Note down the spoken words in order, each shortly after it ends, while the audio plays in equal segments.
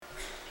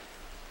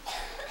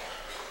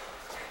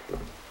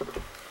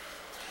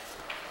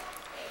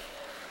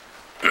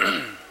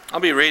I'll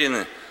be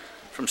reading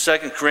from 2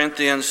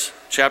 Corinthians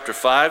chapter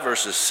 5,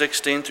 verses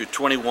 16 through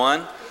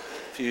 21.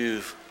 If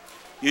you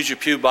use your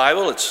Pew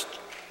Bible, it's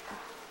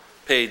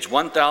page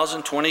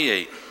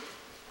 1028.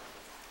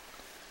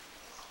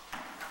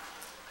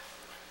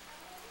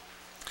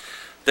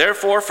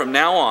 Therefore, from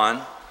now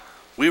on,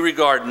 we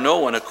regard no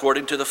one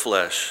according to the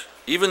flesh.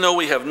 Even though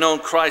we have known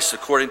Christ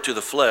according to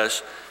the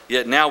flesh,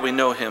 yet now we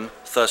know him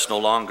thus no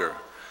longer.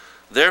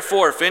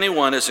 Therefore, if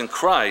anyone is in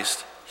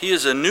Christ, he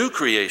is a new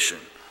creation.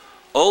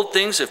 Old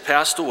things have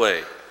passed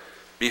away.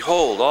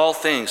 Behold, all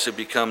things have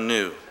become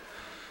new.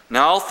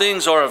 Now all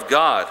things are of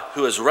God,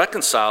 who has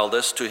reconciled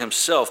us to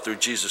himself through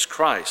Jesus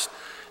Christ,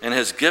 and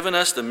has given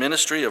us the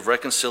ministry of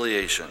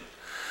reconciliation.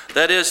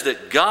 That is,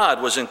 that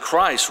God was in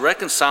Christ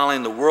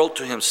reconciling the world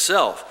to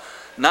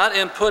himself, not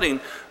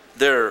imputing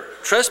their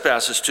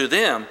trespasses to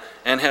them,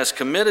 and has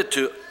committed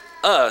to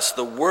us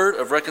the word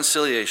of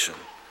reconciliation.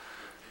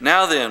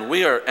 Now then,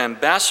 we are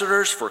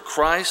ambassadors for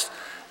Christ,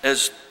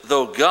 as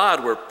though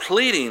God were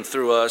pleading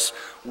through us.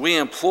 We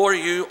implore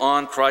you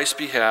on Christ's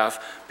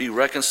behalf, be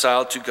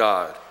reconciled to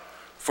God.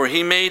 For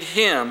he made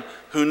him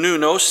who knew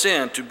no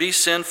sin to be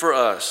sin for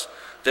us,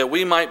 that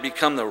we might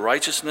become the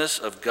righteousness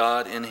of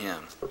God in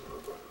him.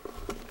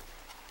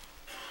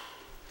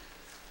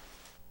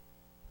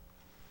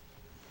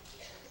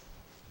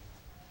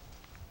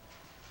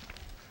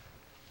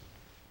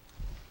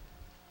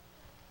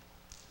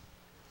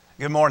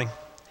 Good morning.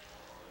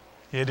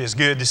 It is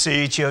good to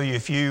see each of you.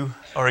 If you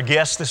are a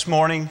guest this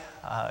morning,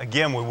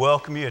 again, we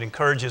welcome you. It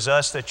encourages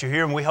us that you're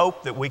here, and we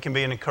hope that we can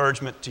be an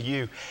encouragement to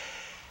you.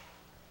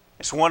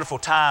 It's a wonderful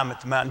time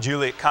at the Mount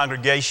Juliet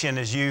congregation.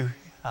 As you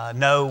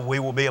know, we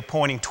will be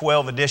appointing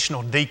 12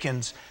 additional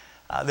deacons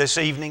this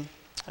evening.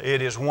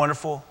 It is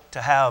wonderful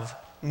to have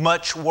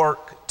much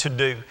work to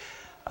do.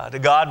 To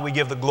God, we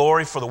give the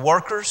glory for the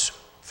workers,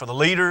 for the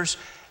leaders,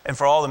 and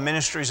for all the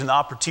ministries and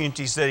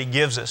opportunities that he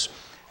gives us.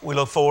 We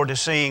look forward to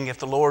seeing, if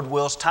the Lord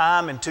wills,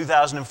 time in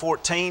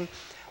 2014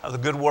 of the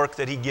good work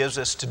that he gives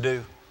us to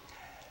do.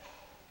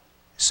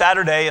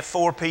 Saturday at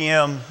 4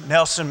 p.m.,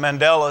 Nelson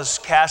Mandela's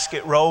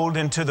casket rolled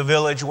into the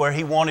village where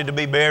he wanted to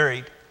be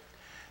buried.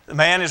 The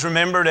man is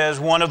remembered as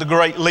one of the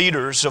great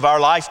leaders of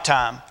our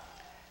lifetime.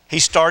 He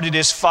started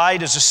his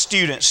fight as a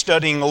student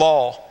studying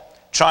law,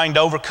 trying to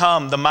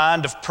overcome the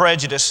mind of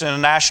prejudice in a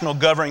national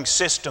governing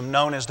system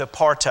known as the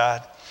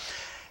apartheid.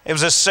 It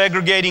was a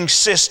segregating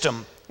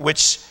system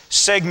which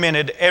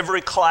segmented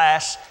every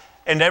class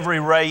and every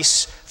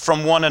race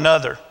from one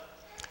another.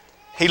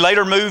 He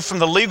later moved from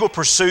the legal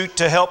pursuit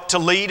to help to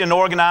lead and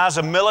organize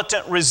a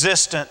militant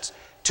resistance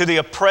to the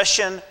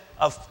oppression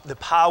of the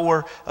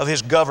power of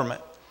his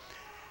government.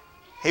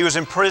 He was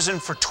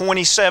imprisoned for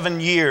 27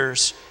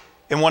 years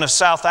in one of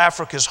South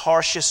Africa's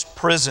harshest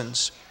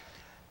prisons.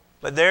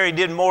 But there he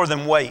did more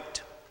than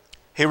wait.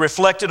 He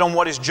reflected on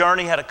what his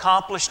journey had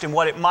accomplished and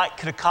what it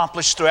could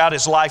accomplish throughout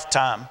his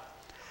lifetime.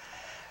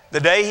 The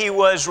day he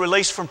was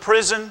released from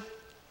prison,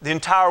 the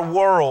entire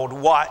world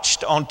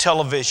watched on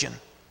television.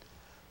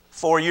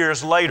 4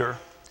 years later,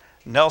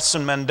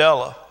 Nelson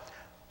Mandela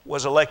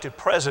was elected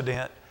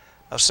president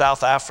of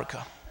South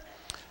Africa.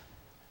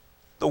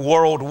 The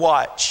world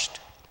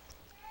watched.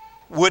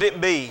 Would it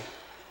be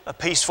a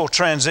peaceful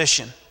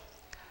transition?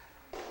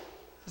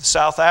 The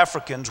South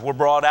Africans were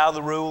brought out of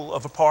the rule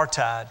of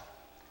apartheid,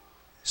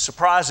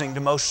 surprising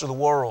to most of the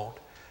world,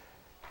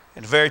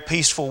 in a very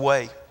peaceful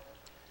way.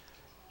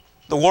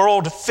 The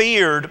world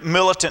feared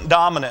militant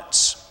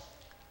dominance,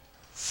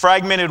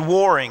 fragmented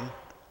warring,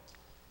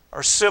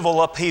 or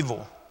civil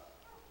upheaval.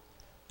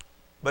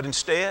 But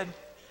instead,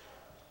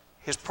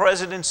 his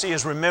presidency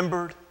is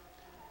remembered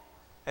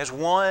as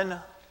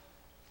one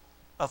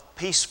of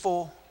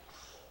peaceful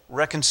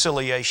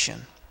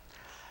reconciliation.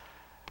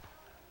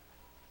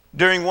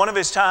 During one of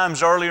his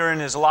times earlier in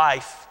his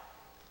life,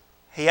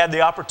 he had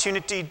the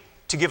opportunity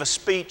to give a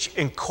speech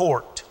in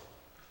court.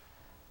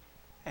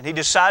 And he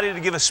decided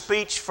to give a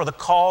speech for the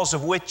cause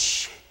of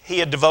which he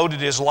had devoted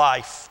his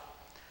life.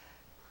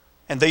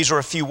 And these are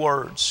a few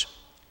words.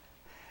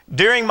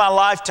 During my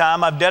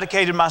lifetime, I've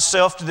dedicated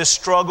myself to this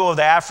struggle of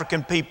the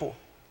African people.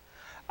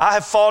 I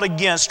have fought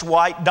against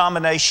white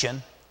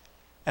domination,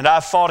 and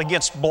I've fought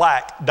against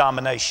black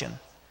domination.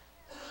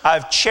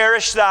 I've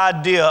cherished the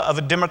idea of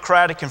a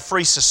democratic and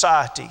free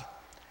society.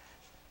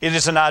 It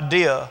is an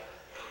idea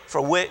for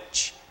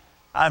which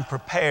I'm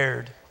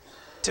prepared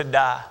to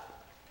die.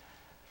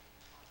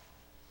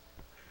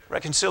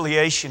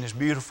 Reconciliation is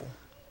beautiful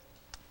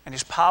and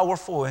is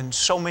powerful in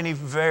so many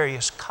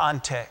various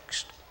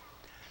contexts.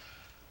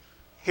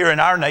 Here in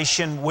our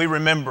nation, we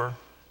remember,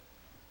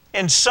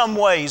 in some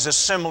ways, a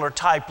similar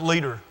type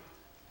leader.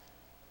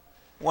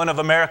 One of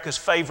America's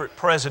favorite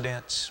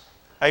presidents,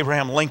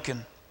 Abraham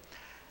Lincoln.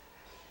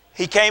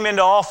 He came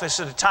into office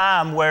at a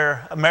time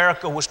where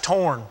America was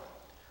torn.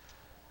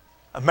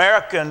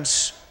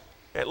 Americans,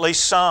 at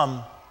least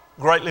some,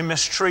 greatly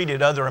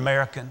mistreated other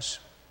Americans.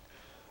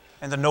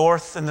 And the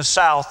North and the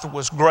South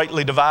was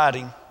greatly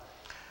dividing.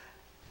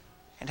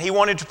 And he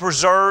wanted to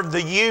preserve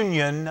the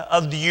union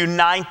of the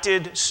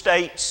United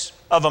States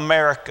of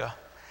America.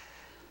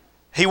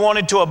 He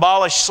wanted to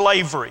abolish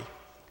slavery.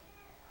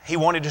 He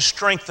wanted to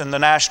strengthen the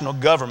national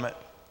government.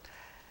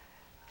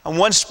 In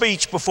one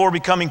speech before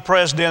becoming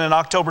president on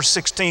October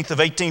 16th of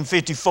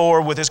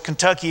 1854, with his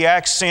Kentucky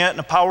accent and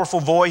a powerful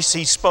voice,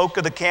 he spoke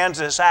of the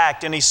Kansas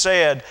Act, and he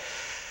said,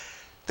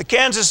 "The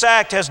Kansas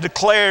Act has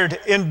declared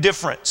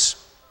indifference,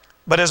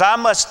 but as I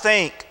must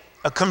think,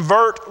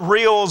 convert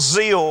real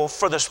zeal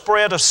for the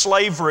spread of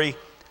slavery,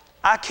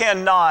 I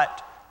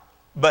cannot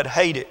but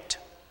hate it.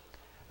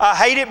 I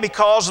hate it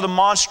because of the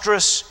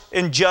monstrous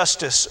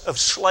injustice of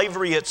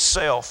slavery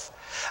itself.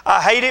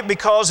 I hate it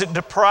because it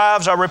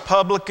deprives our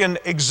Republican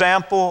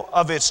example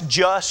of its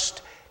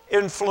just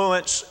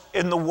influence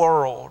in the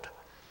world."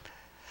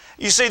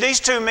 You see, these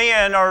two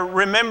men are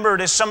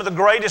remembered as some of the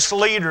greatest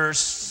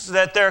leaders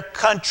that their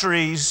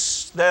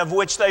countries, of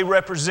which they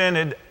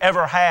represented,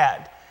 ever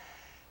had.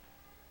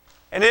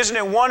 And isn't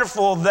it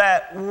wonderful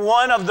that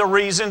one of the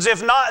reasons,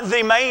 if not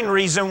the main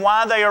reason,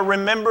 why they are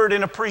remembered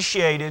and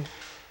appreciated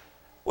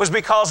was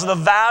because of the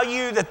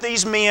value that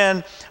these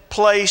men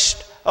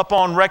placed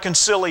upon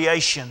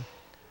reconciliation.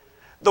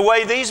 The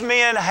way these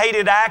men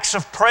hated acts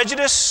of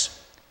prejudice,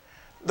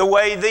 the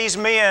way these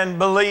men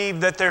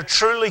believed that there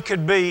truly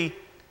could be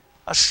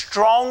a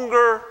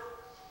stronger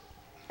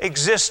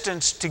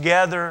existence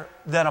together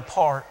than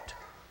apart.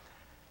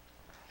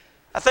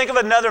 I think of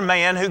another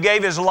man who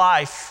gave his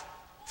life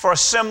for a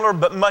similar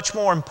but much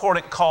more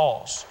important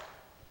cause.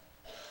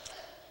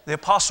 The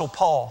Apostle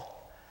Paul.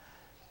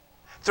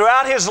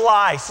 Throughout his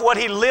life, what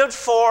he lived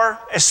for,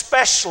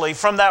 especially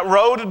from that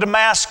road to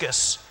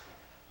Damascus,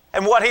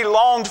 and what he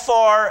longed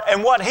for,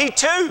 and what he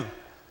too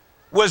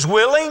was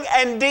willing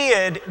and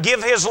did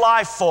give his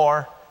life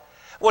for,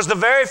 was the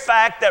very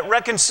fact that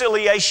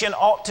reconciliation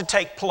ought to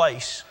take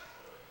place.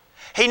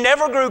 He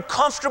never grew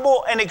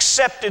comfortable and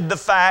accepted the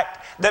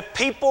fact that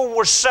people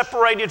were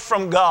separated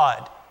from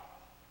God.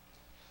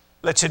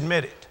 Let's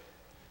admit it.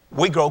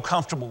 We grow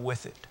comfortable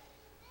with it.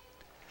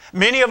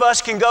 Many of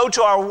us can go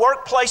to our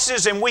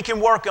workplaces and we can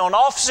work on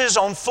offices,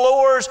 on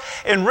floors,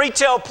 in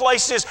retail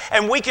places,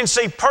 and we can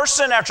see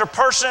person after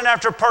person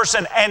after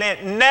person, and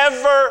it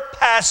never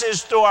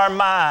passes through our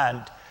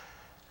mind.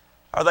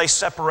 Are they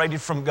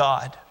separated from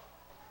God?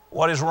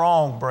 What is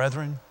wrong,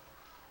 brethren?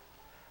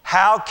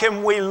 How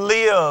can we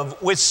live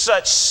with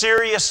such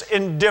serious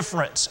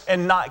indifference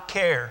and not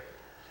care?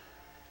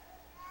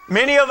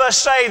 Many of us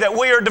say that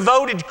we are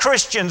devoted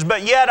Christians,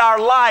 but yet our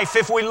life,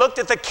 if we looked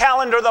at the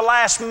calendar the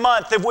last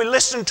month, if we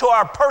listened to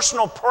our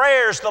personal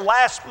prayers the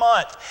last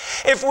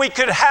month, if we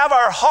could have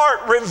our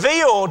heart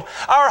revealed,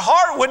 our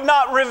heart would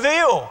not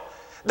reveal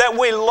that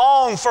we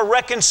long for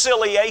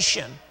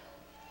reconciliation.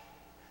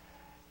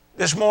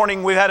 This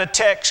morning we had a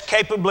text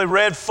capably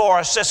read for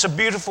us. That's a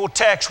beautiful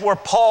text where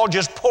Paul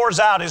just pours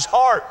out his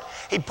heart.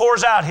 He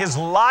pours out his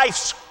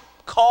life's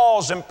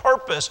cause and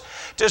purpose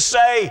to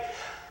say,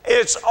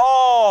 it's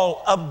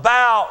all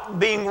about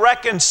being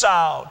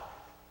reconciled.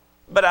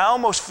 But I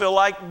almost feel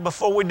like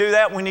before we do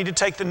that, we need to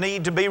take the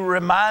need to be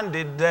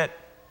reminded that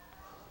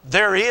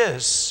there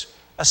is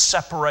a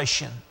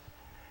separation,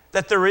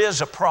 that there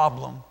is a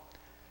problem.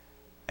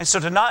 And so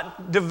to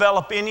not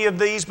develop any of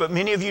these, but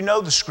many of you know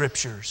the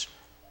Scriptures,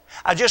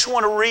 I just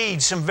want to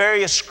read some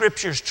various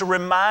Scriptures to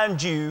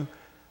remind you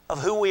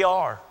of who we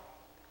are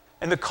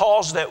and the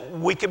cause that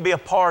we can be a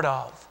part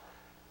of.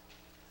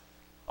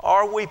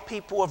 Are we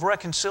people of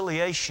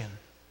reconciliation?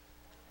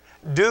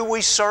 Do we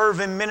serve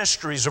in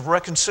ministries of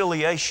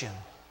reconciliation?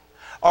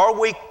 Are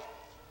we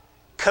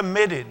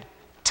committed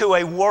to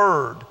a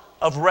word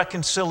of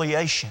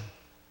reconciliation?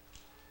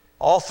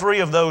 All three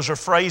of those are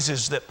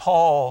phrases that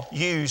Paul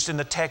used in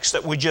the text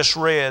that we just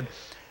read.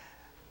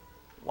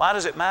 Why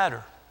does it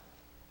matter?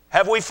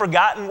 Have we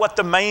forgotten what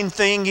the main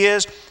thing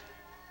is?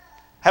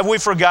 Have we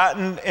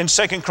forgotten in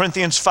 2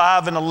 Corinthians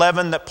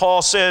 5:11 that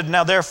Paul said,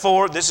 now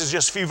therefore, this is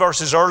just a few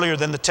verses earlier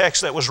than the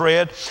text that was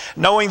read,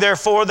 knowing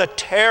therefore the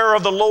terror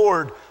of the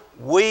Lord,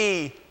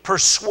 we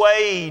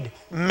persuade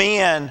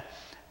men.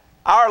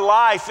 Our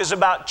life is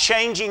about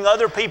changing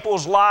other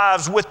people's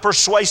lives with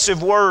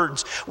persuasive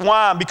words.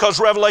 Why? Because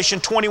Revelation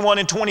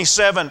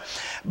 21:27,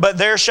 but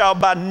there shall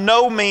by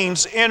no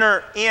means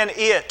enter in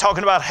it,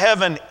 talking about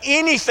heaven,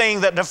 anything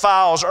that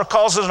defiles or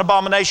causes an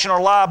abomination or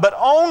lie, but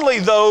only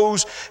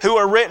those who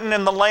are written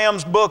in the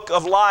Lamb's book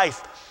of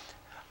life.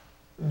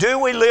 Do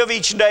we live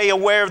each day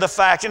aware of the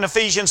fact in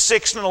Ephesians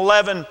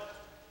 6:11,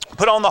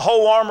 put on the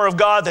whole armor of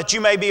God that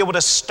you may be able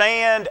to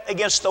stand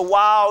against the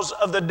wiles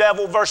of the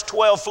devil. Verse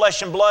 12,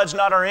 flesh and blood is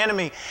not our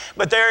enemy,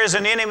 but there is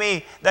an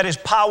enemy that is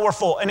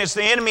powerful, and it's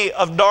the enemy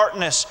of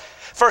darkness.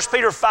 1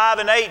 Peter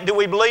 5:8, do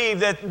we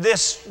believe that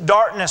this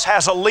darkness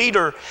has a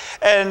leader,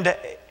 and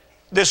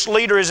this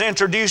leader is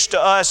introduced to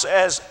us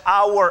as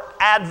our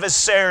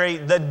adversary,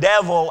 the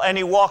devil, and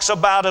he walks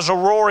about as a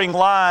roaring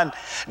lion?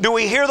 Do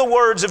we hear the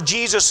words of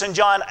Jesus in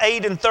John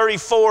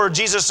 8:34?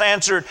 Jesus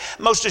answered,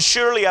 most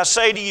assuredly I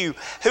say to you,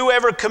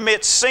 whoever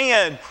commits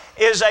sin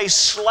is a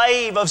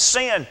slave of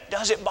sin.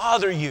 Does it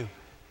bother you?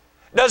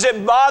 Does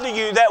it bother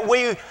you that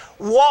we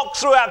walk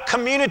throughout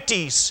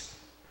communities?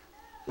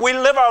 We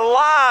live our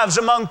lives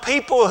among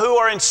people who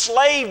are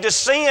enslaved to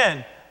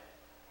sin.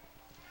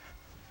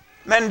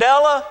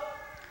 Mandela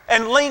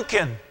and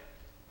Lincoln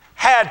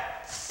had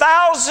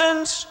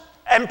thousands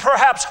and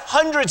perhaps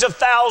hundreds of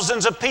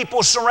thousands of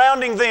people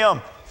surrounding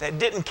them that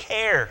didn't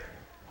care.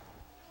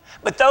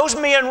 But those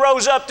men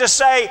rose up to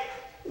say,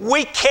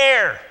 we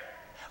care.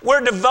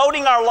 We're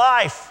devoting our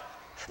life.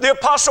 The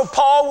Apostle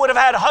Paul would have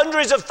had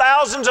hundreds of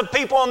thousands of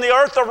people on the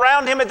earth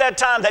around him at that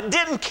time that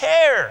didn't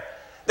care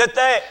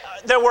that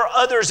there were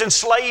others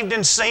enslaved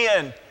in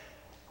sin.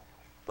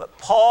 But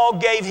Paul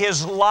gave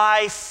his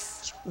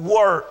life's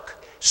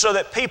work so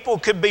that people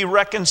could be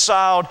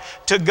reconciled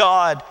to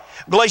God.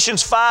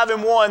 Galatians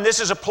 5:1, this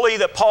is a plea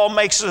that Paul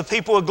makes to the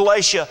people of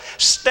Galatia.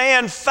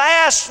 Stand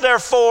fast,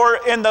 therefore,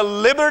 in the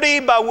liberty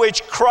by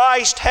which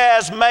Christ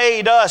has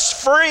made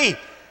us free,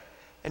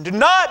 and do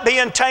not be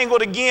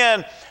entangled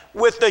again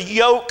with the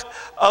yoke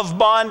of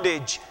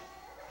bondage.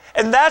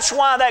 And that's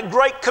why that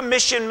Great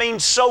Commission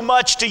means so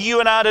much to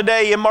you and I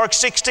today. In Mark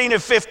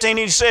 16:15,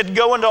 he said,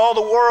 go into all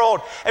the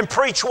world and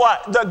preach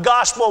what? The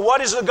gospel.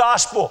 What is the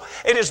gospel?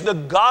 It is the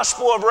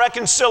gospel of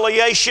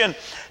reconciliation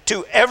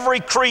to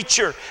every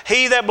creature.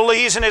 He that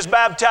believes and is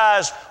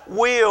baptized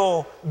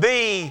will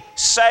be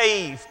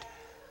saved.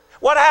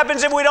 What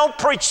happens if we don't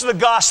preach the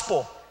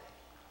gospel?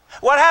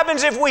 What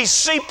happens if we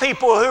see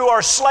people who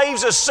are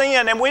slaves of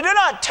sin and we do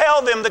not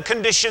tell them the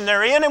condition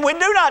they're in and we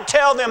do not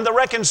tell them the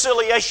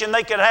reconciliation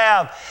they could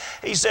have?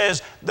 He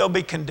says they'll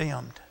be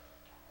condemned.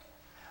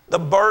 The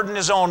burden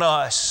is on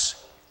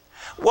us.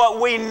 What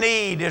we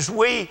need is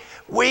we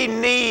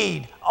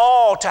need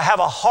all to have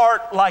a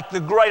heart like the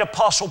great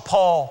Apostle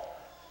Paul.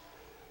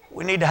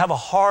 We need to have a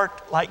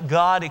heart like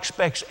God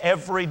expects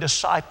every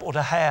disciple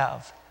to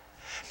have.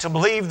 To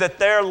believe that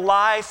their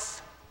life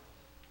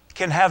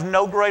can have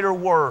no greater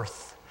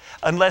worth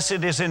unless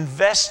it is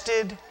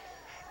invested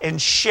in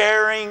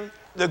sharing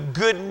the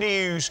good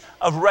news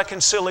of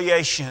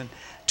reconciliation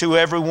to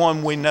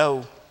everyone we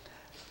know.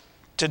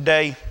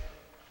 Today,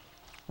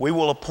 we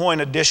will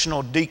appoint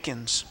additional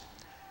deacons.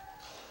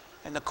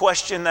 And the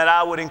question that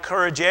I would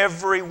encourage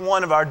every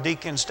one of our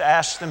deacons to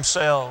ask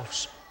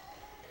themselves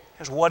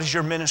is, what is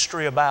your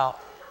ministry about?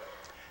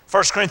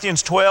 1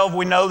 Corinthians 12,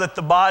 we know that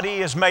the body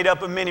is made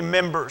up of many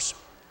members.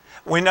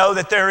 We know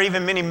that there are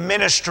even many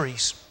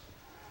ministries.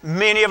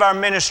 Many of our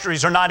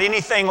ministries are not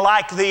anything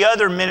like the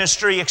other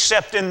ministry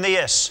except in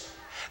this.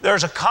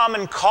 There's a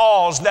common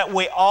cause that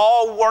we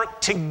all work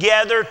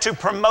together to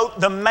promote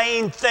the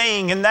main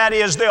thing, and that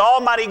is the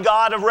Almighty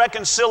God of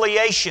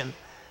reconciliation.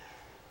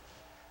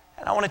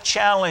 And I want to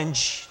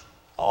challenge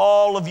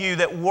all of you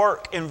that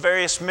work in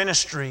various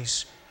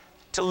ministries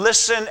to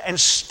listen and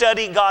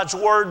study God's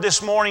Word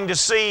this morning to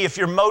see if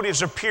your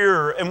motives are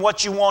pure and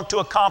what you want to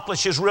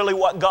accomplish is really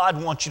what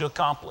God wants you to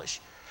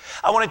accomplish.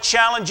 I want to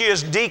challenge you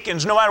as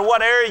deacons, no matter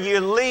what area you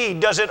lead,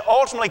 does it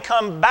ultimately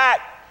come back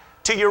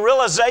to your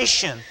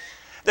realization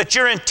that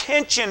your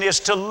intention is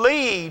to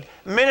lead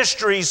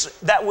ministries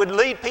that would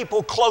lead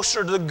people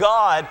closer to the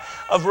God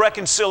of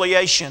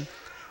reconciliation?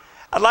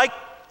 I'd like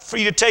for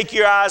you to take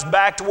your eyes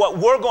back to what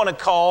we're going to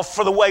call,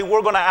 for the way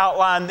we're going to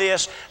outline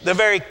this, the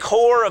very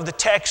core of the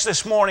text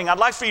this morning. I'd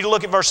like for you to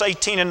look at verse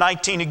 18 and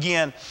 19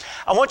 again.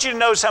 I want you to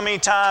notice how many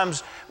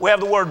times we have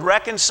the word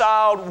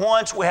reconciled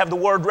once, we have the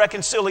word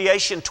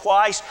reconciliation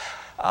twice.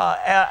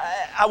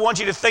 I want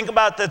you to think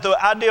about that the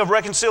idea of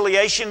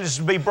reconciliation is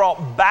to be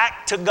brought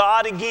back to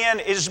God again,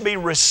 it is to be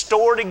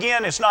restored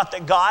again. It's not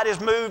that God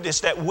has moved, it's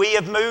that we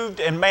have moved,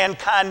 and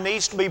mankind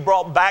needs to be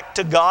brought back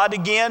to God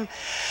again.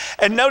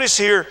 And notice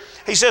here,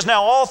 he says,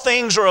 now all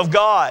things are of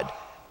God,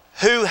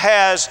 who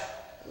has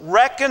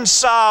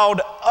reconciled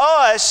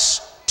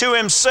us to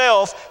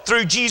Himself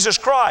through Jesus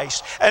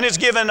Christ, and has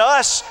given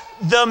us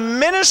the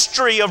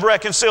ministry of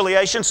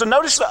reconciliation. So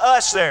notice the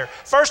us there.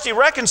 First He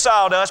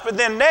reconciled us, but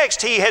then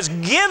next He has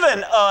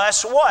given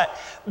us what?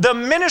 The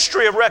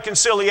ministry of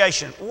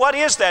reconciliation. What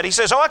is that? He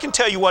says, I can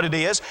tell you what it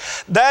is.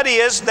 That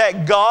is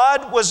that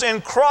God was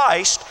in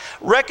Christ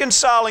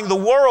reconciling the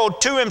world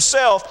to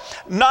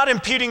Himself, not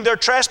imputing their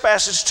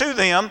trespasses to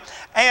them.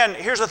 And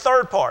here's the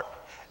third part.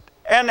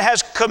 And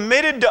has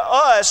committed to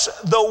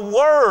us the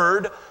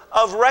word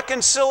of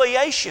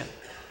reconciliation.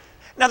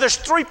 Now there's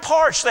three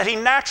parts that he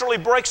naturally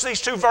breaks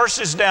these two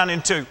verses down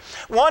into.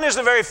 One is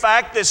the very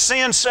fact that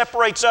sin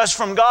separates us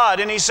from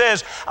God. And he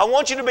says, I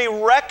want you to be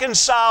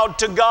reconciled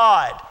to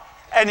God.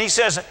 And he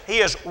says, He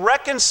has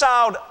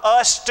reconciled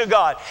us to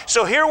God.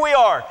 So here we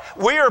are.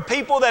 We are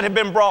people that have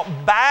been brought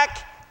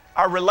back.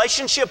 Our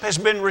relationship has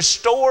been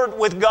restored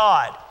with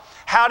God.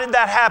 How did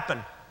that happen?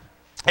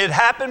 It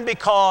happened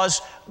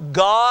because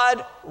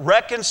God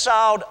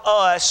reconciled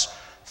us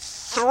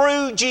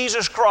through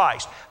Jesus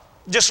Christ.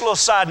 Just a little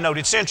side note,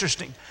 it's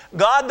interesting.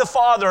 God the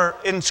Father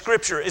in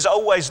Scripture is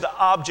always the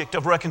object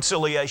of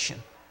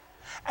reconciliation.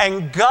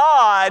 And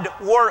God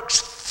works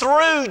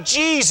through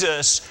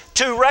Jesus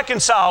to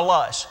reconcile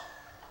us.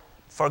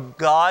 For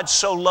God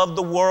so loved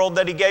the world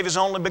that He gave His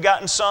only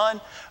begotten Son.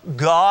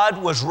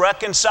 God was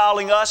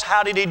reconciling us.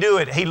 How did He do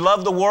it? He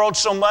loved the world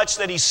so much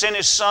that He sent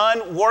His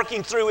Son,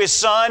 working through His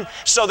Son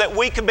so that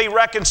we could be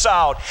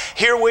reconciled.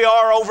 Here we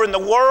are over in the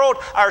world.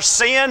 Our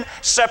sin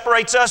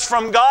separates us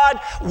from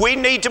God. We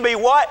need to be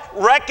what?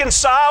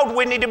 Reconciled.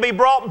 We need to be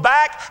brought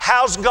back.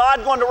 How's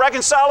God going to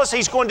reconcile us?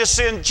 He's going to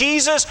send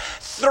Jesus.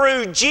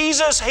 Through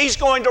Jesus, He's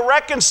going to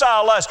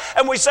reconcile us.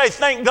 And we say,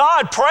 thank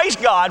God, praise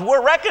God,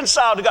 we're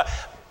reconciled to God.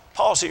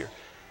 Pause here.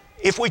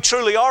 If we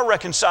truly are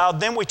reconciled,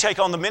 then we take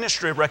on the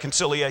ministry of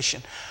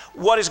reconciliation.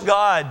 What is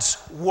God's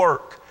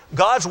work?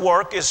 God's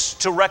work is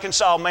to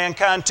reconcile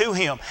mankind to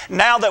Him.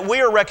 Now that we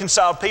are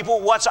reconciled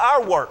people, what's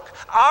our work?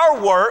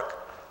 Our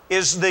work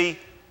is the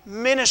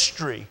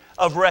ministry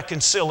of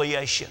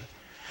reconciliation.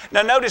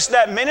 Now notice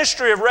that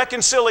ministry of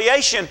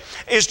reconciliation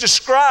is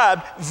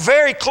described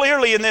very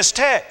clearly in this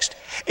text.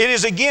 It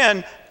is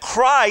again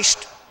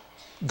Christ,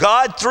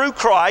 God through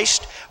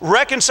Christ,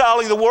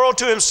 reconciling the world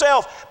to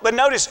Himself. But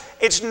notice,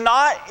 it's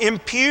not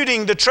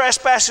imputing the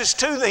trespasses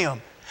to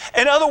them.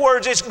 In other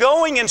words, it's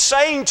going and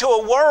saying to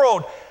a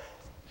world,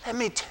 let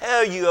me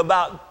tell you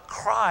about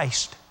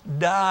Christ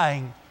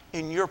dying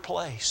in your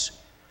place.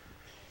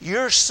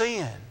 Your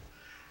sin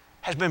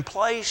has been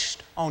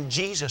placed on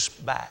Jesus'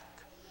 back.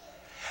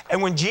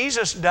 And when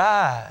Jesus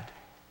died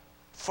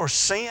for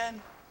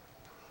sin,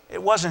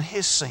 it wasn't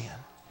His sin.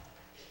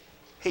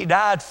 He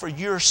died for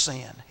your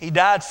sin. He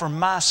died for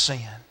my sin.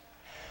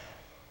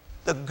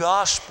 The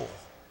gospel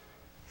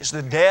is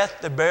the death,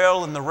 the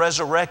burial, and the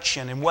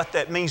resurrection. And what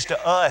that means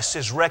to us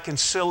is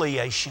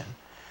reconciliation.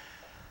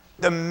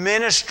 The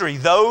ministry,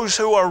 those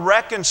who are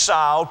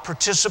reconciled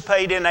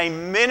participate in a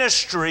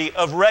ministry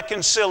of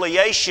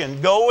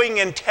reconciliation, going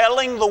and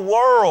telling the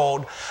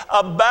world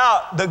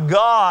about the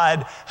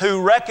God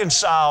who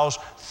reconciles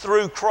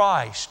through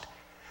Christ.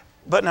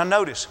 But now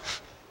notice,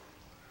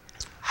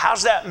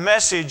 how's that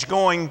message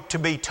going to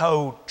be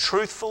told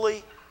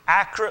truthfully,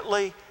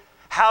 accurately?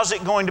 How's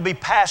it going to be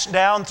passed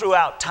down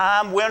throughout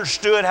time? We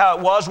understood how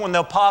it was when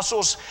the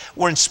apostles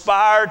were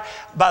inspired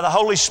by the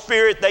Holy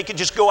Spirit. They could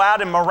just go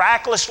out and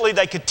miraculously,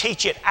 they could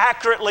teach it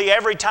accurately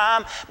every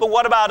time. But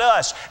what about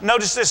us?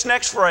 Notice this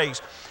next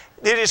phrase.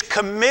 It is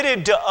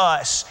committed to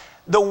us.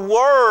 The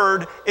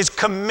Word is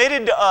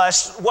committed to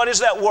us. What is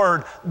that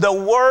word? The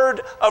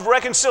word of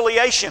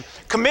reconciliation.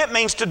 Commit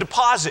means to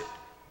deposit.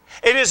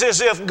 It is as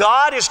if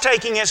God is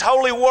taking His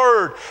holy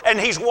word and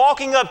He's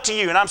walking up to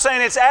you. And I'm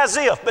saying it's as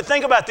if, but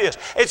think about this.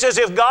 It's as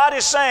if God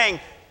is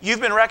saying, you've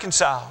been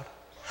reconciled.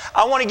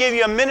 I want to give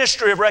you a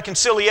ministry of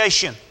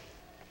reconciliation.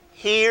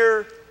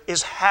 Here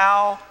is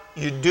how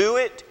you do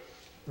it.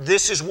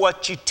 This is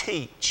what you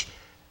teach.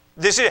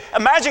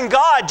 Imagine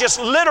God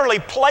just literally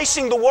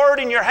placing the word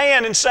in your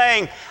hand and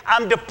saying,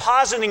 I'm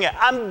depositing it.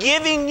 I'm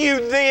giving you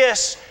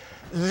this.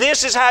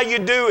 This is how you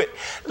do it.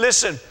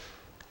 Listen.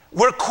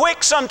 We're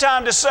quick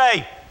sometimes to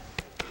say,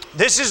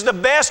 this is the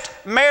best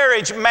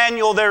marriage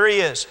manual there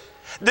is.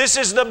 This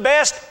is the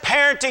best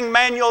parenting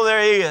manual there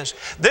is.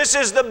 This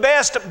is the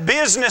best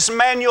business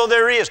manual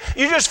there is.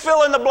 You just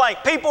fill in the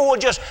blank. People will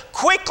just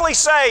quickly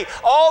say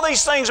all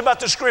these things about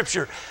the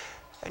Scripture.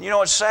 And you know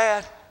what's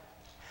sad?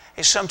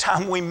 Is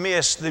sometimes we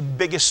miss the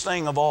biggest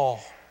thing of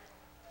all.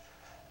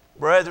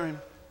 Brethren,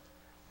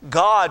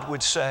 God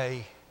would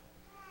say,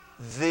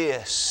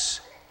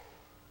 this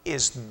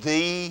is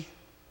the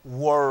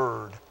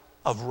word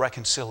of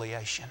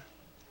reconciliation.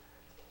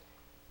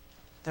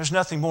 There's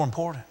nothing more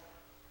important.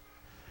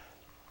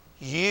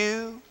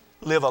 You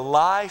live a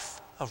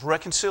life of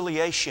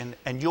reconciliation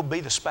and you'll be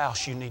the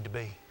spouse you need to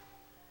be.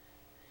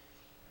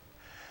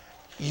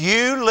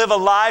 You live a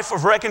life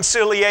of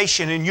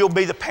reconciliation and you'll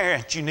be the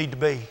parent you need to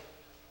be.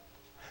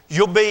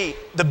 You'll be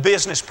the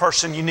business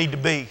person you need to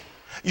be.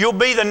 You'll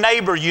be the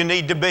neighbor you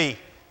need to be.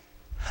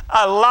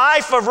 A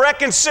life of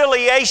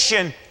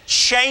reconciliation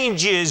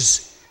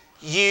changes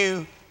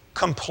you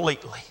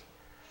completely.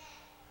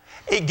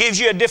 It gives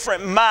you a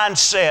different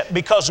mindset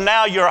because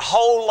now your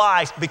whole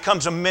life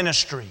becomes a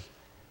ministry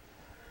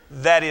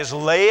that is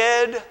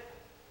led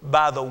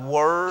by the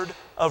word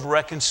of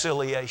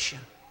reconciliation.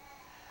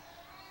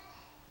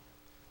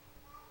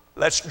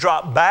 Let's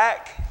drop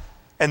back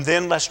and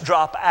then let's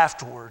drop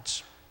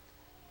afterwards.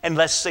 And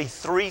let's see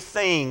three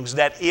things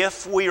that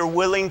if we are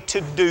willing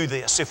to do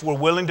this, if we're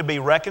willing to be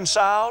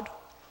reconciled,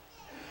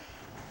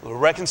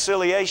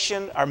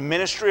 reconciliation, our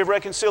ministry of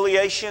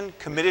reconciliation,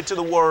 committed to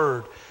the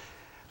Word.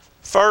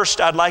 First,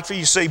 I'd like for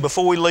you to see,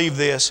 before we leave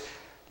this,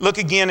 look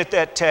again at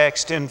that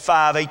text in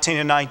 5:18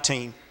 and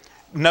 19.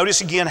 Notice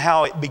again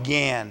how it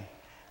began.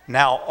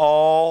 Now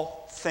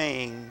all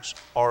things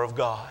are of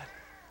God.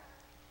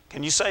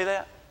 Can you say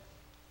that?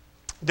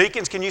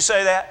 Deacons, can you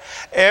say that?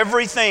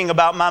 Everything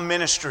about my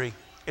ministry,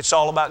 it's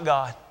all about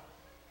God.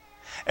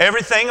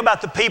 Everything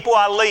about the people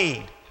I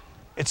lead,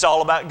 it's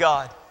all about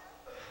God.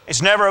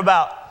 It's never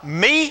about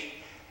me.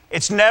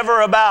 It's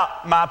never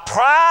about my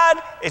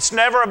pride. It's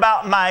never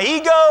about my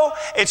ego.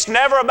 It's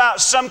never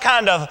about some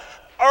kind of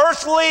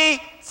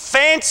earthly,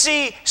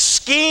 fancy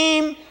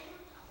scheme.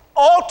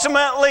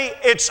 Ultimately,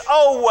 it's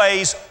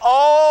always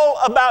all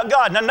about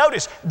God. Now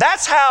notice,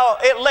 that's how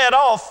it led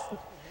off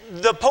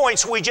the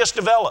points we just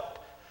developed.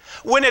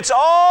 When it's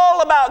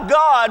all about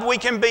God, we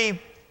can be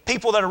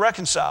people that are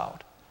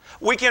reconciled.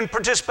 We can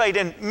participate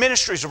in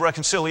ministries of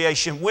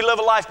reconciliation. We live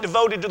a life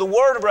devoted to the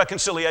word of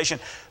reconciliation.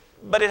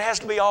 But it has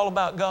to be all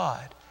about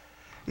God.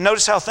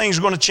 Notice how things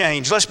are going to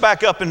change. Let's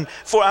back up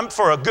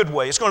for a good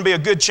way. It's going to be a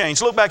good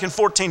change. Look back in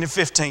 14 and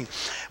 15.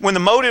 When the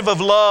motive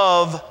of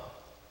love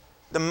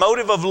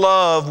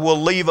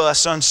will leave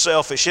us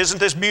unselfish. Isn't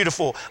this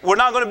beautiful? We're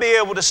not going to be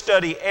able to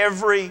study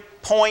every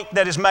point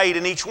that is made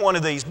in each one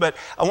of these, but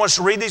I want us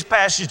to read these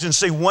passages and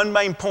see one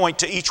main point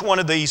to each one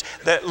of these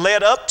that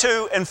led up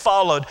to and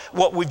followed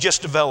what we've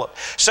just developed.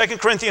 2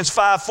 Corinthians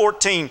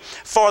 5:14,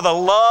 for the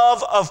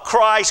love of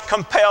Christ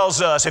compels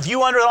us. If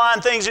you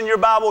underline things in your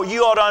Bible,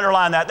 you ought to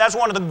underline that. That's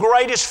one of the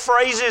greatest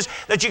phrases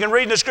that you can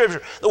read in the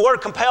Scripture. The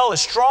word compel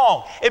is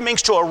strong. It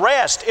means to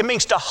arrest. It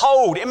means to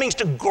hold. It means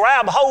to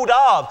grab hold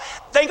of.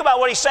 Think about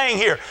what he's saying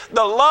here.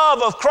 The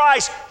love of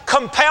Christ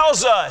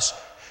compels us.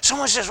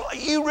 Someone says, well,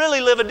 you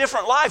really live a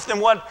different life than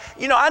what,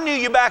 I knew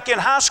you back in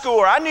high school,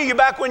 or I knew you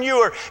back when you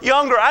were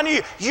younger. I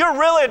knew you're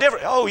really a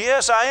different. Oh,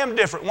 yes, I am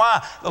different.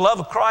 Why? The love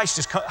of Christ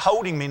is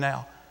holding me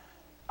now.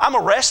 I'm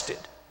arrested.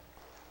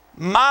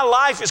 My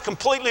life is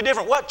completely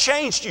different. What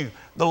changed you?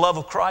 The love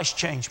of Christ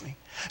changed me.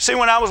 See,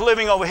 when I was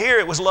living over here,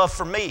 it was love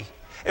for me.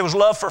 It was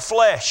love for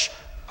flesh.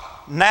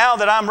 Now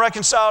that I'm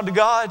reconciled to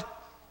God,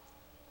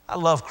 I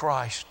love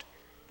Christ.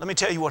 Let me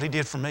tell you what He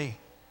did for me.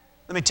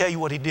 Let me tell you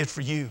what He did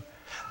for you.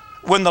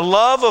 When the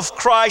love of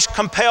Christ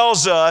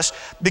compels us,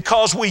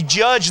 because we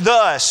judge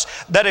thus,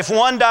 that if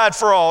one died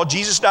for all,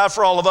 Jesus died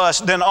for all of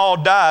us, then all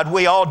died.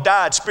 We all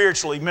died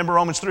spiritually. Remember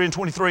Romans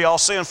 3:23, all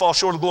sin falls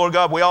short of the glory of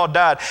God. We all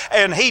died.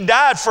 And He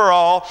died for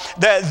all,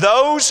 that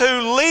those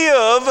who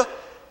live,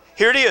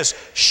 here it is,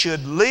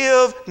 should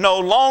live no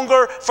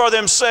longer for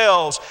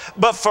themselves,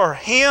 but for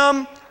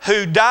Him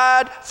who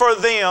died for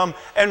them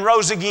and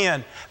rose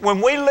again. When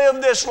we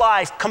live this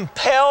life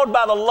compelled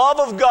by the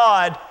love of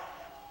God,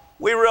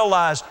 we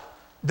realize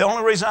the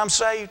only reason I'm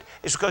saved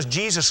is because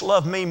Jesus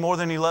loved me more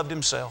than He loved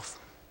Himself.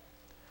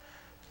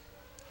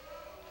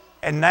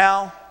 And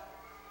now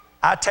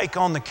I take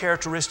on the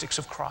characteristics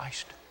of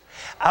Christ.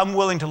 I'm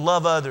willing to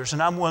love others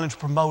and I'm willing to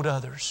promote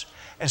others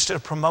instead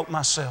of promote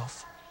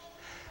myself.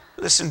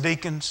 Listen,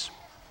 deacons,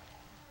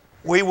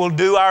 we will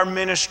do our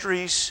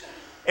ministries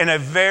in a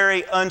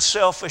very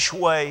unselfish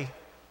way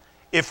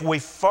if we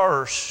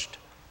first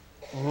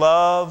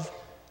love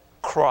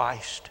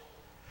Christ.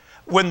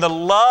 When the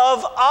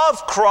love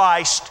of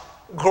Christ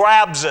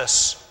grabs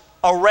us,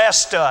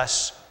 arrests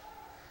us,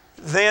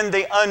 then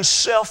the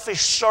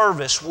unselfish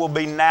service will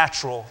be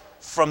natural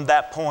from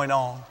that point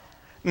on.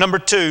 Number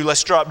two,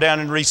 let's drop down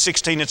and read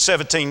 16 and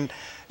 17.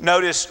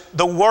 Notice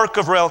the work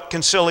of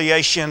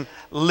reconciliation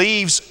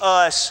leaves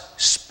us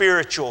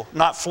spiritual,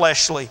 not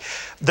fleshly.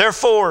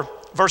 Therefore,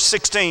 verse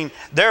 16,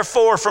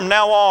 therefore from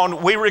now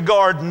on we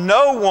regard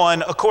no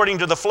one according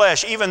to the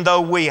flesh, even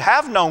though we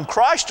have known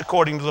Christ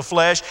according to the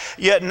flesh,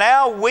 yet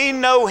now we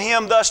know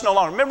Him thus no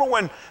longer. Remember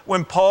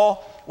when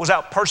Paul was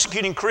out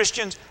persecuting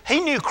Christians?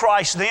 He knew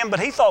Christ then, but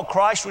he thought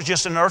Christ was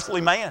just an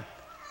earthly man.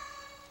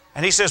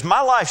 And he says,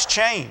 my life's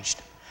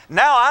changed.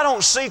 Now I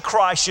don't see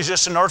Christ as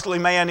just an earthly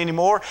man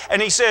anymore.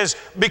 And he says,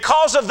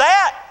 because of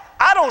that,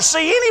 I don't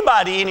see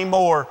anybody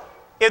anymore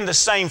in the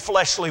same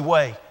fleshly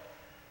way.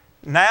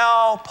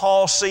 Now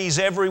Paul sees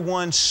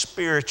everyone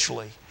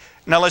spiritually.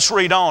 Now let's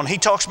read on. He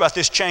talks about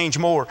this change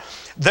more.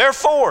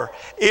 Therefore,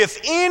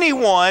 if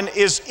anyone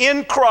is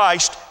in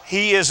Christ,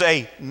 he is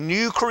a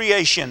new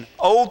creation.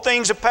 Old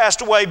things have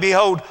passed away.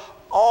 Behold,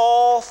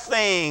 all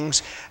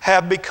things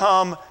have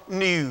become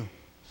new.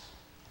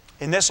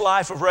 In this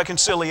life of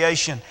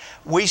reconciliation,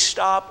 we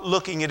stop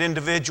looking at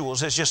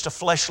individuals as just a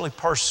fleshly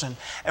person,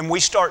 and we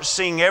start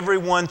seeing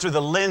everyone through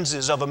the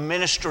lenses of a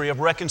ministry of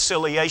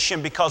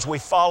reconciliation because we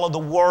follow the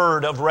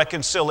word of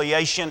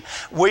reconciliation.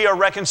 We are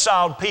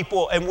reconciled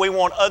people, and we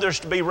want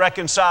others to be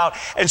reconciled,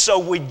 and so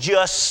we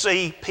just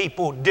see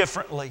people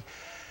differently.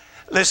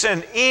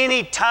 Listen,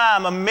 any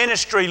time a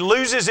ministry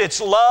loses its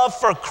love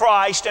for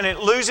Christ and it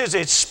loses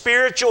its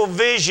spiritual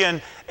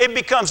vision, it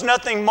becomes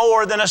nothing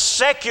more than a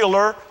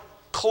secular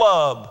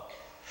club.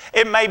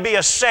 It may be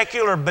a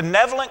secular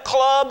benevolent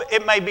club.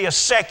 It may be a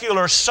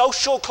secular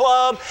social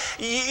club.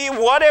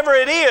 Whatever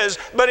it is,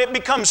 but it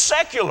becomes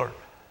secular.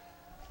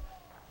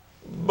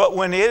 But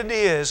when it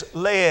is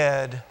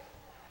led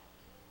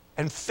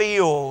and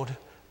filled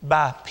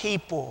by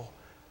people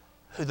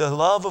who the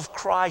love of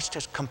Christ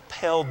has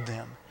compelled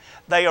them,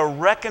 they are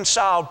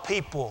reconciled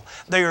people.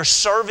 They are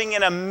serving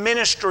in a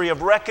ministry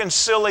of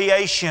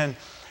reconciliation,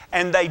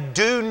 and they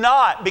do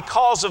not,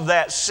 because of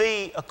that,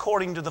 see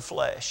according to the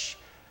flesh.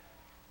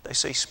 They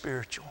see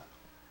spiritual.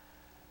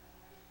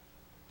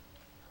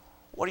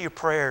 What do your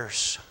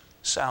prayers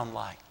sound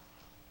like?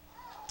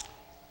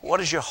 What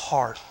is your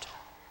heart?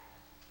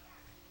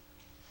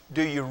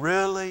 Do you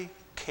really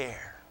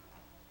care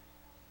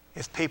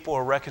if people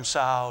are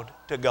reconciled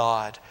to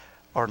God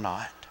or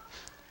not?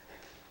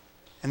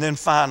 And then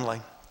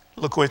finally,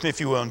 look with me if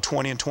you will in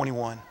 20 and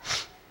 21.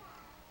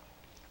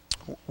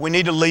 We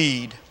need to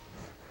lead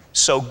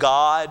so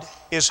God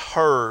is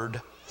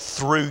heard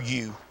through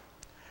you.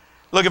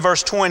 Look at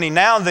verse 20.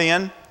 Now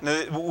then,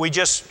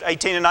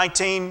 18 and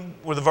 19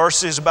 were the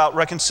verses about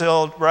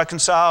reconciled,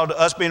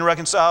 us being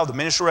reconciled, the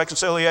ministry of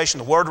reconciliation,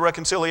 the word of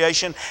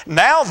reconciliation.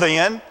 Now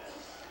then,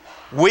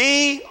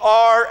 we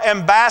are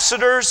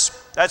ambassadors.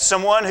 That's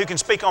someone who can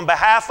speak on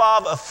behalf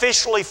of,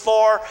 officially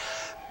for.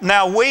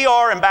 Now we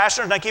are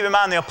ambassadors. Now keep in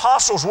mind the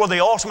apostles were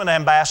the ultimate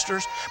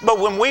ambassadors. But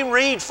when we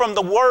read from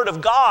the Word of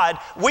God,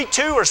 we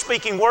too are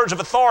speaking words of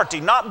authority,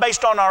 not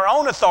based on our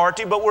own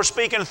authority, but we're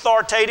speaking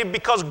authoritative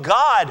because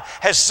God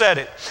has said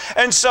it.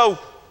 And so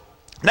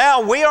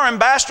now we are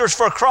ambassadors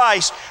for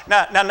Christ.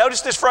 Now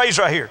notice this phrase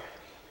right here.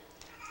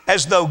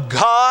 As though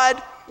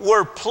God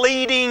were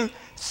pleading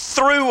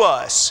through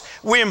us.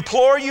 We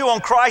implore you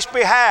on Christ's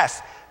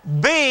behalf,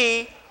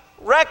 be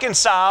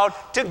reconciled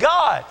to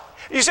God.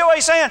 You see what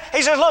he's saying?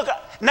 He says, look,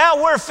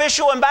 now we're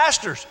official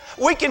ambassadors.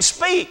 We can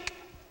speak.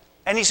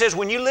 And he says,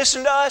 when you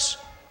listen to us,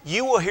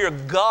 you will hear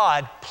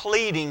God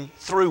pleading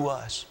through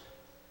us.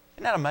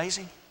 Isn't that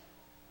amazing?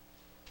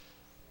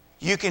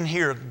 You can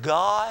hear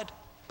God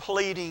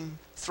pleading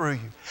through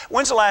you.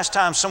 When's the last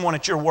time someone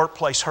at your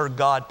workplace heard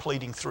God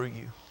pleading through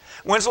you?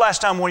 When's the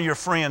last time one of your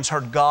friends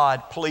heard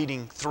God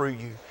pleading through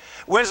you?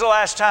 When's the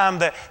last time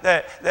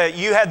that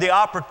you had the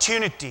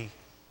opportunity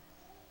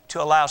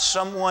to allow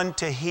someone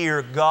to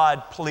hear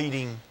God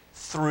pleading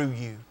through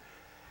you?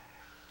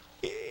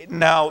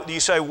 Now, you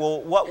say,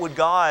 well, what would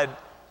God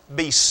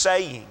be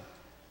saying?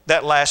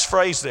 That last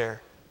phrase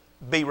there,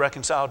 be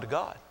reconciled to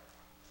God.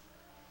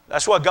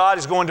 That's what God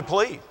is going to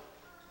plead.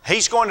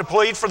 He's going to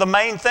plead for the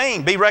main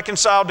thing, be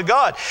reconciled to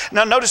God.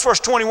 Now notice verse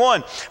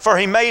 21, for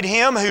He made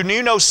Him who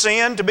knew no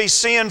sin to be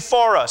sin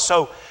for us.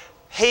 So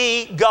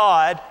He,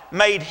 God,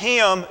 made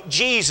Him,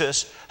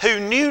 Jesus, who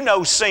knew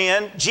no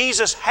sin.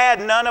 Jesus had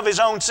none of His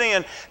own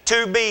sin,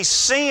 to be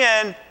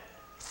sin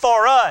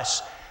for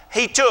us.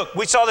 He took,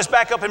 we saw this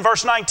back up in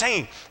verse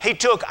 19, He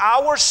took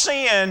our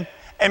sin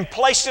and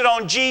placed it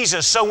on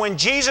Jesus. So when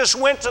Jesus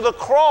went to the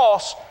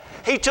cross,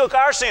 He took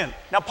our sin.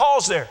 Now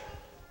pause there.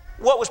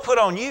 What was put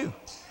on you?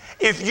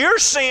 If your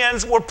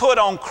sins were put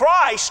on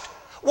Christ,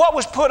 what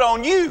was put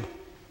on you?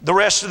 The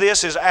rest of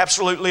this is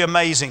absolutely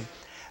amazing.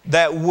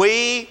 That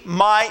we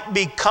might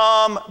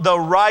become the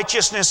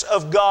righteousness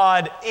of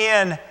God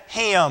in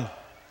Him.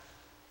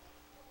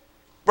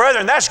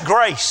 Brethren, that's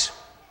grace.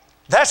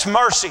 That's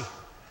mercy.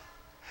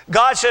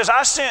 God says,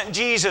 I sent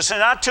Jesus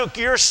and I took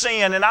your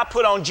sin and I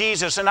put on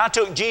Jesus, and I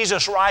took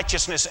Jesus'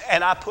 righteousness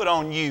and I put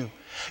on you.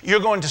 You're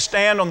going to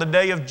stand on the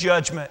day of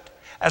judgment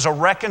as a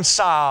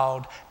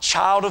reconciled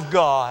child of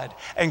God,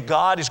 and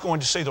God is going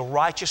to see the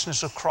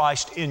righteousness of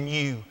Christ in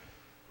you.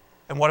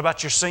 And what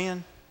about your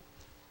sin?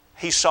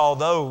 He saw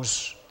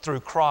those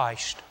through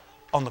Christ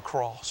on the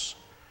cross.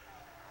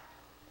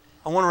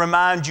 I want to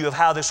remind you of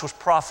how this was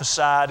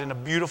prophesied in a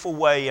beautiful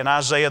way in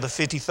Isaiah the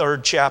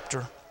 53rd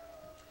chapter.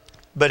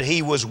 But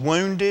He was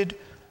wounded,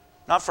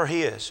 not for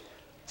His,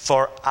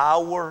 for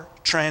our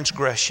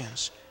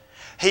transgressions.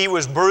 He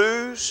was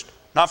bruised,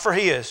 not for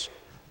His,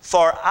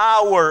 for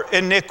our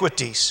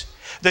iniquities.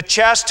 The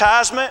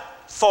chastisement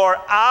for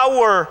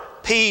our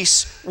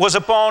peace was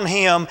upon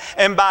Him,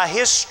 and by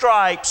His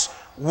stripes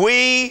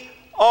we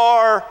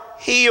are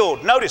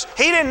healed. Notice,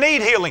 He didn't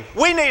need healing.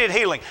 We needed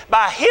healing.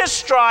 By His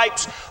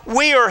stripes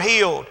we are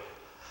healed.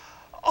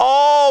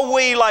 All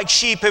we like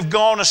sheep have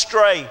gone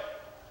astray.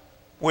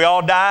 We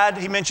all died,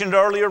 He mentioned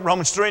earlier,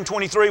 Romans 3 and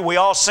 23, we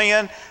all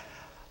sin.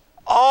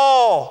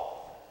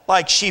 All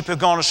like sheep have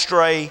gone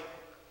astray.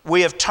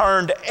 We have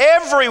turned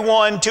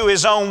everyone to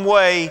his own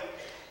way,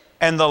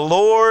 and the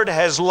Lord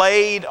has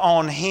laid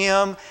on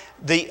Him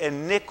the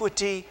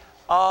iniquity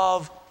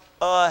of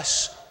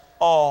us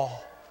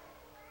all.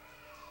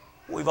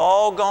 We've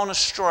all gone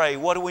astray.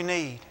 What do we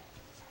need?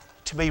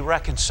 To be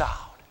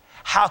reconciled.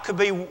 How could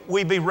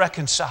we be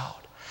reconciled?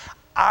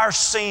 Our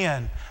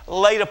sin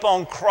laid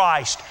upon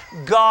Christ.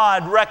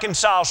 God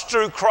reconciles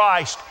through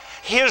Christ.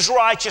 His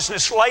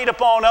righteousness laid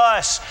upon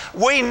us.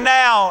 We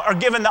now are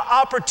given the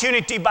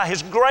opportunity by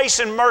His grace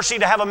and mercy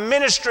to have a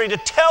ministry to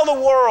tell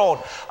the world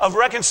of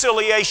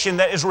reconciliation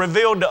that is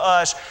revealed to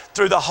us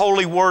through the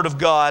holy Word of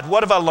God.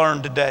 What have I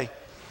learned today?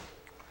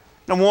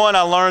 Number one,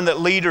 I learned that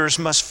leaders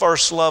must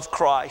first love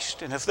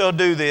Christ. And if they'll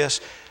do this,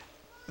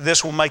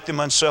 this will make them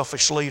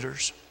unselfish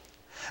leaders.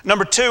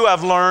 Number two,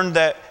 I've learned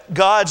that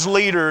God's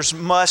leaders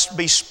must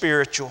be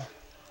spiritual.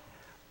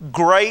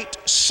 Great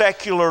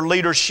secular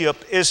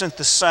leadership isn't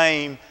the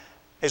same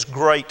as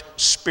great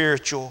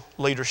spiritual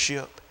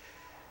leadership.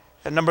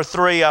 And number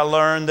three, I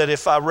learned that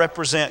if I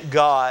represent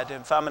God,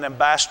 if I'm an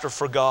ambassador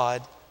for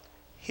God,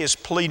 His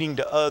pleading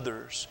to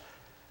others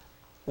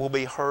will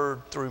be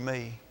heard through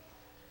me.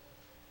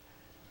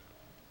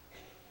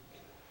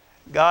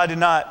 God did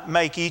not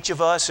make each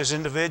of us as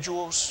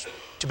individuals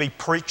to be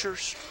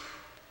preachers.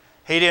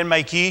 He didn't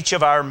make each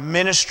of our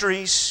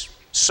ministries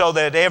so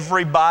that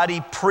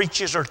everybody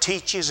preaches or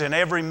teaches in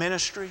every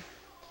ministry.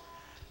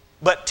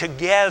 But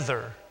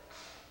together,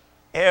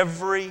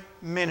 Every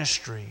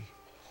ministry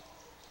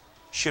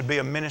should be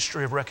a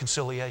ministry of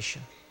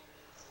reconciliation.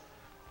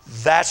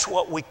 That's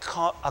what we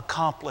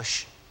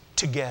accomplish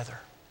together.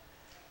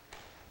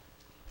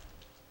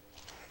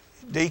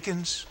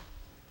 Deacons,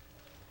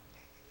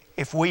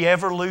 if we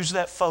ever lose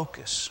that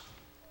focus,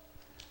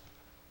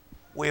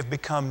 we have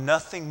become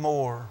nothing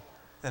more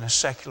than a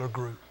secular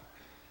group.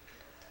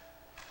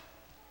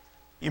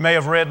 You may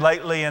have read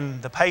lately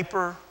in the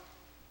paper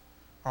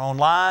or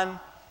online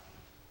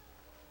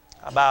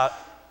about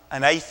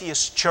an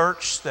atheist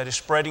church that is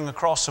spreading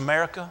across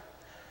America.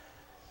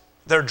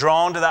 They're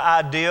drawn to the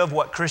idea of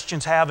what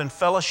Christians have in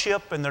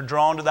fellowship, and they're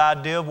drawn to the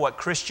idea of what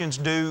Christians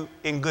do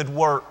in good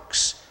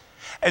works.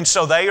 And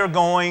so they are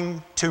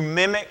going to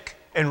mimic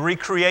and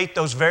recreate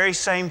those very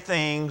same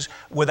things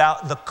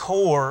without the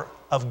core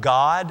of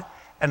God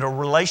and a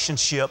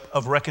relationship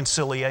of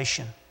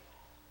reconciliation.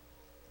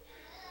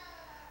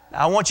 Now,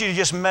 I want you to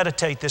just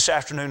meditate this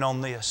afternoon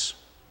on this.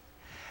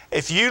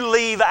 If you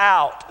leave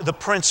out the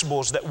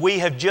principles that we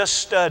have just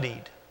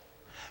studied,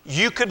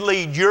 you could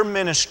lead your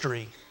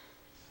ministry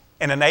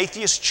in an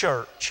atheist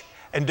church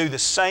and do the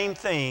same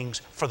things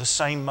for the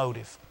same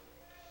motive.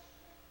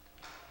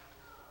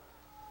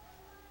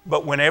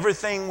 But when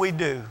everything we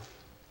do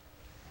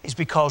is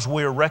because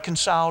we're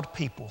reconciled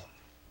people,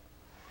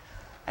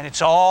 and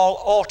it's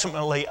all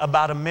ultimately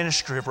about a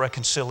ministry of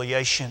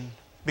reconciliation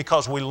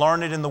because we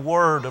learn it in the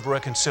Word of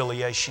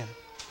reconciliation,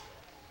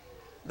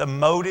 the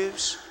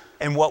motives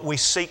and what we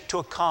seek to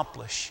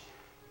accomplish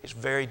is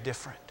very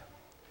different.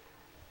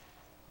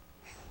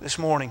 This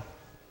morning,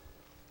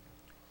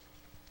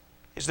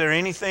 is there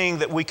anything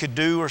that we could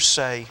do or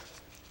say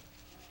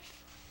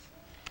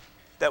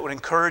that would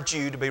encourage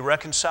you to be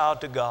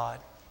reconciled to God,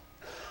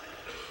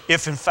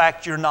 if in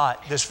fact you're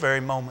not this very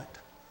moment?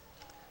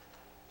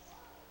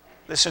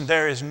 Listen,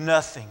 there is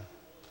nothing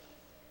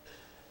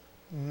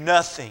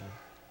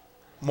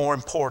more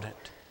important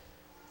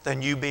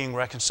than you being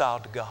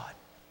reconciled to God.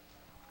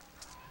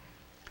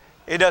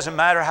 It doesn't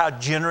matter how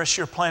generous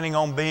you're planning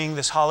on being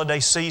this holiday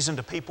season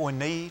to people in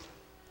need.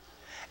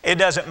 It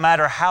doesn't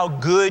matter how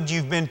good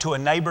you've been to a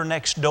neighbor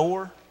next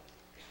door.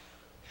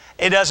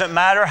 It doesn't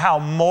matter how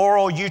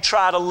moral you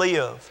try to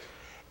live.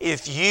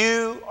 If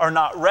you are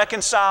not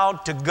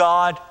reconciled to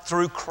God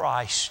through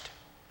Christ,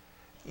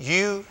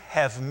 you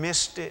have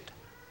missed it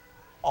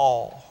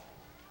all.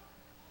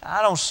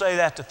 I don't say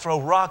that to throw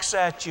rocks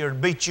at you or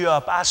beat you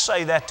up. I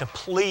say that to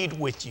plead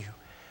with you.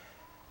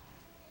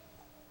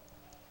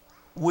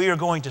 We are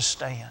going to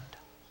stand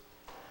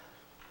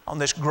on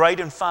this great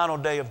and final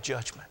day of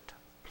judgment.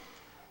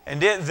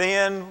 And it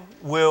then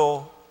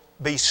will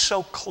be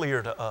so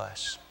clear to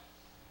us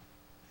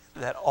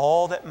that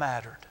all that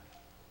mattered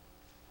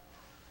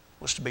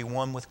was to be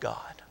one with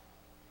God.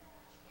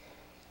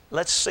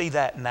 Let's see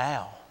that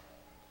now.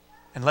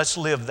 And let's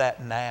live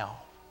that now.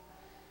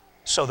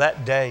 So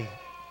that day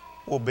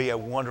will be a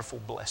wonderful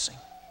blessing.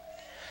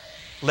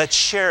 Let's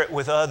share it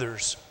with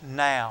others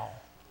now.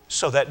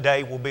 So that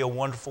day will be a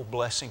wonderful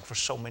blessing for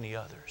so many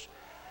others.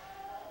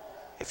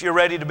 If you're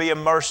ready to be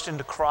immersed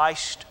into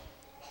Christ,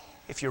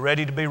 if you're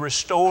ready to be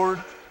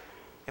restored,